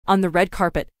On the red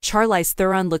carpet, Charlize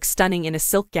Theron looked stunning in a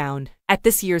silk gown. At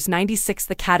this year's 96th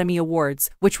Academy Awards,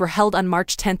 which were held on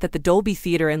March 10 at the Dolby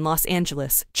Theatre in Los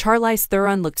Angeles, Charlize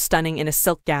Theron looked stunning in a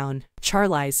silk gown.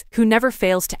 Charlize, who never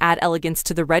fails to add elegance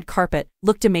to the red carpet,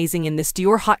 looked amazing in this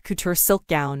Dior haute couture silk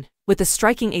gown. With a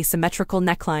striking asymmetrical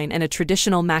neckline and a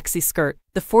traditional maxi skirt,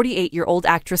 the 48-year-old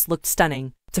actress looked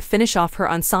stunning. To finish off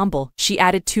her ensemble, she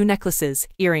added 2 necklaces,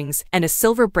 earrings, and a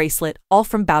silver bracelet, all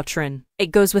from Boucheron.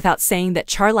 It goes without saying that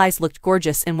Charlize looked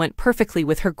gorgeous and went perfectly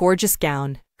with her gorgeous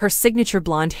gown. Her signature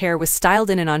blonde hair was styled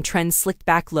in an on-trend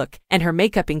slicked-back look, and her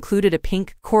makeup included a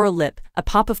pink, coral lip, a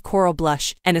pop of coral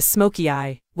blush, and a smoky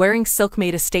eye. Wearing silk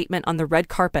made a statement on the red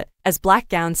carpet, as black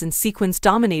gowns and sequins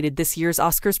dominated this year's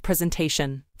Oscars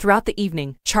presentation. Throughout the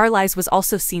evening, Charlize was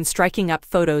also seen striking up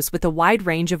photos with a wide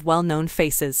range of well-known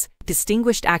faces.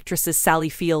 Distinguished actresses Sally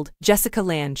Field, Jessica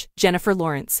Lange, Jennifer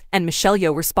Lawrence, and Michelle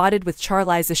Yeoh were spotted with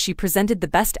Charlize as she presented the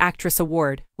Best Actress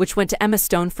award, which went to Emma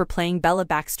Stone for playing Bella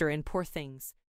Baxter in Poor Things.